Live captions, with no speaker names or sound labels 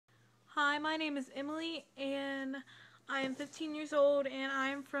Hi, my name is Emily, and I am 15 years old, and I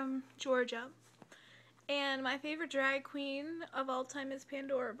am from Georgia. And my favorite drag queen of all time is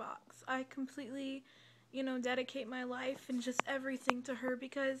Pandora Boxx. I completely, dedicate my life and just everything to her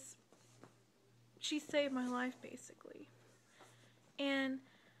because she saved my life, basically. And,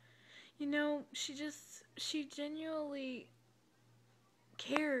 she genuinely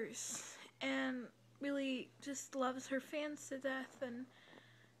cares and really just loves her fans to death. And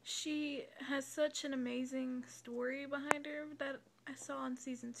she has such an amazing story behind her that I saw in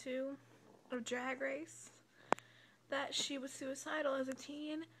season 2 of Drag Race. That she was suicidal as a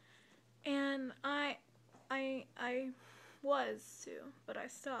teen, and I was too, but I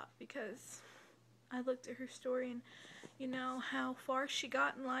stopped because I looked at her story and how far she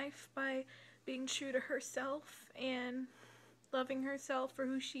got in life by being true to herself and loving herself for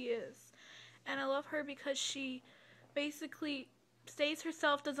who she is. And I love her because she basically stays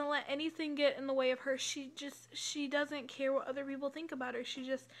herself, doesn't let anything get in the way of her. She doesn't care what other people think about her. She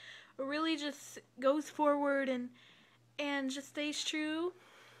just really just goes forward and just stays true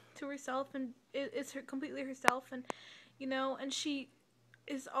to herself and is her completely herself. And and she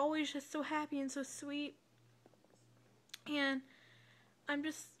is always just so happy and so sweet. And I'm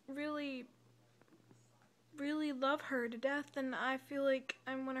just really love her to death, and I feel like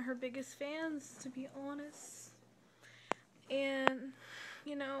I'm one of her biggest fans, to be honest. And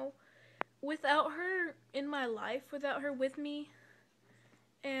without her in my life, without her with me,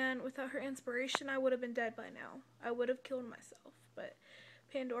 and without her inspiration, I would have been dead by now. I would have killed myself. But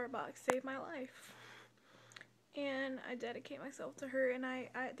Pandora Boxx saved my life. And I dedicate myself to her, and I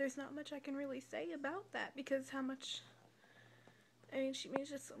there's not much I can really say about that because she means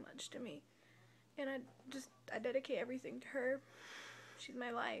just so much to me. And I dedicate everything to her. She's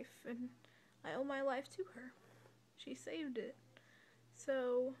my life, and I owe my life to her. She saved it.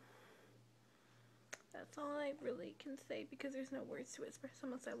 So that's all I really can say because there's no words to express how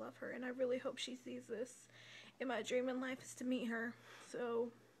much I love her, and I really hope she sees this. And my dream in life is to meet her. So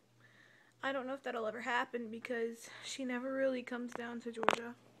I don't know if that'll ever happen because she never really comes down to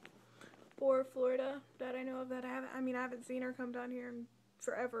Georgia or Florida that I know of. That I haven't seen her come down here in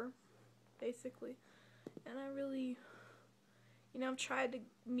forever, basically. And I really, I've tried to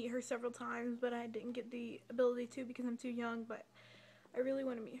meet her several times, but I didn't get the ability to because I'm too young. But I really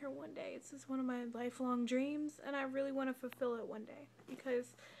want to meet her one day. It's just one of my lifelong dreams, and I really want to fulfill it one day because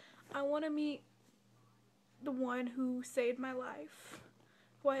I want to meet the one who saved my life,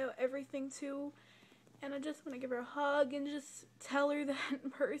 who I owe everything to, and I just want to give her a hug and just tell her that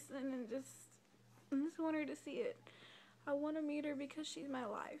in person and just want her to see it. I want to meet her because she's my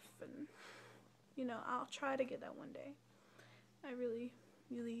life, and I'll try to get that one day. I really,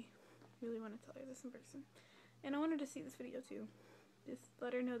 really, really want to tell her this in person. And I want her to see this video too. Just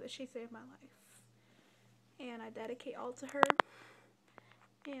let her know that she saved my life. And I dedicate all to her.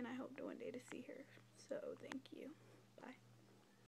 And I hope to one day to see her. So thank you.